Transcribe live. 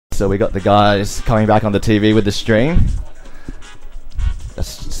so we got the guys coming back on the TV with the stream.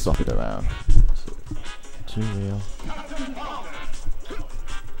 Let's swap it around. Too real.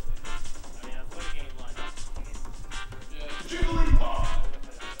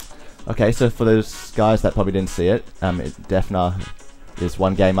 Okay, so for those guys that probably didn't see it, Defna is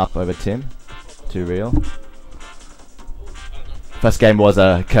 1 game up over Tim. Too real. First game was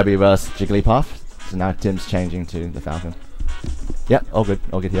a Kirby vs Jigglypuff, so now Tim's changing to the Falcon. Yep, all good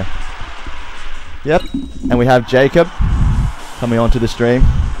here. Yep, and we have Jacob coming onto the stream.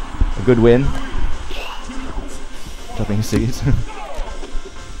 A good win. Dropping C's.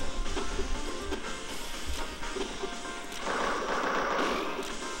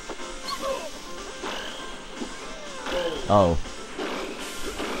 Oh.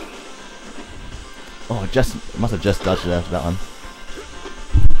 Oh, must have just dodged it after that one.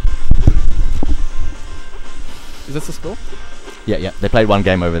 Is this the score? Yeah. They played 1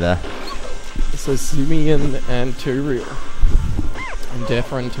 game over there. So Simeon and Too Real.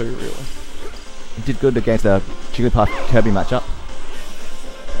 Indefa and Too Real. He did good against the Jigglypuff Kirby matchup.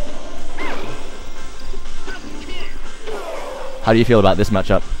 How do you feel about this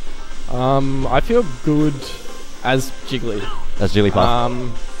matchup? I feel good as Jiggly. As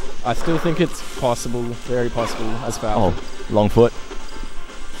Jigglypuff? I still think it's possible, very possible, as Falcon. Oh, long foot.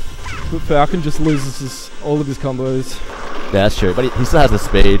 But Falcon just loses all of his combos. Yeah, that's true, but he still has the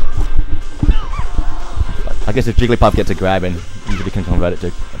speed. I guess if Jigglypuff gets a grab in, usually can convert it to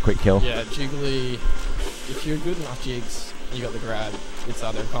a quick kill. Yeah, Jiggly, if you're good enough Jigs, you got the grab, it's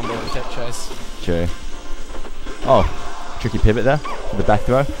either combo or tech chase. True. Oh, tricky pivot there for the back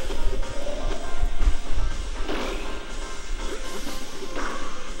throw.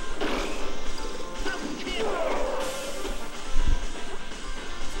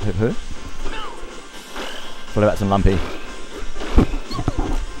 Who? What about some Lumpy?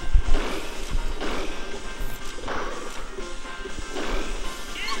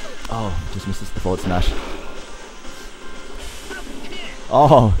 Oh, just misses the forward smash.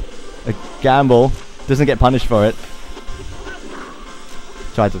 Oh, a gamble. Doesn't get punished for it.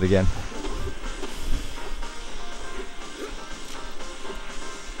 Tries it again.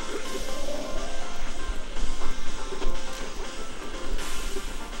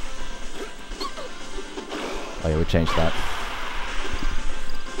 Oh yeah, we changed that.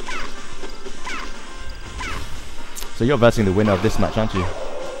 So you're versing the winner of this match, aren't you?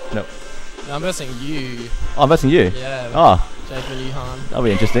 No. No, I'm versing you. Oh, I'm versing you? Yeah. Oh. Jake and Yuhan. That'll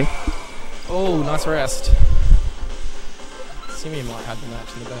be interesting. Oh, nice rest. Simeon might have the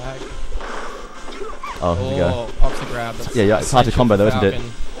match in the bag. Oh, here we go. Pops the grab. That's yeah, it's hard to combo though, isn't it?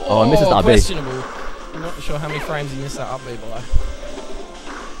 Oh, and misses the RB. Questionable. I'm not sure how many frames he missed that up B by.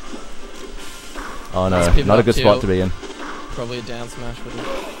 Oh no, not a good spot to be in. Probably a down smash, but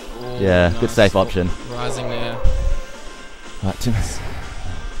yeah, nice. Good safe option. Rising there. Right,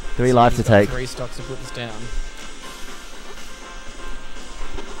 3 lives to take. 3 stocks to put this down.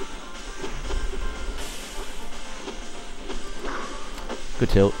 Good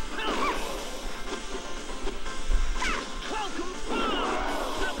tilt.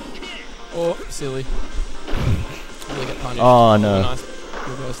 Oh, silly. Really get punished. Oh no. Nice.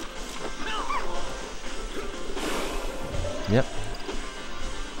 Reversed. Yep.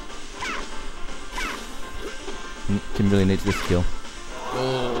 Tim really needs this kill.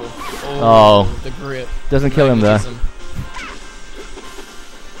 Oh, the grip. Doesn't kill him there.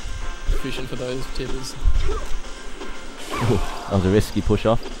 Fishing for those tippers. Ooh, that was a risky push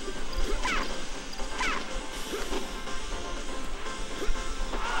off.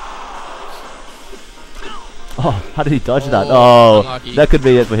 Oh, how did he dodge that? Oh, unlucky. That could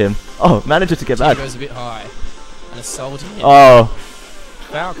be it for him. Oh, manages to get back. Goes a bit high. And assaulting him. Oh.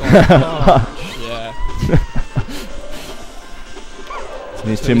 Falcon. Yeah.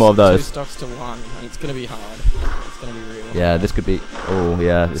 Needs 2 more of those. 2 stocks to 1, and it's gonna be hard. It's gonna be real. Yeah, this could be. Oh,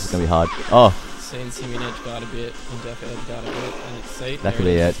 yeah, this is gonna be hard. Oh. Seen Simeon edge guard a bit, Indefa edge guard a bit, and it's safe. That could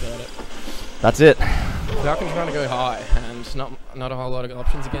be it. That's it. Falcon trying to go high, and not a whole lot of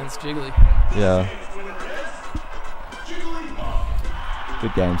options against Jiggly. Yeah.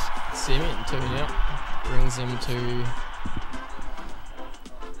 Good games. Simeon tuning out brings him to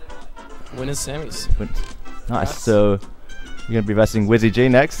winners semis. Nice. So you're gonna be versing Wizzy G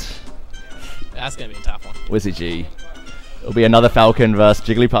next. That's gonna be a tough one. Wizzy G. It'll be another Falcon versus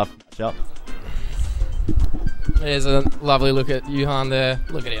Jigglypuff matchup. There's a lovely look at Yuhan there.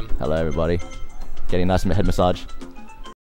 Look at him. Hello, everybody. Getting a nice head massage.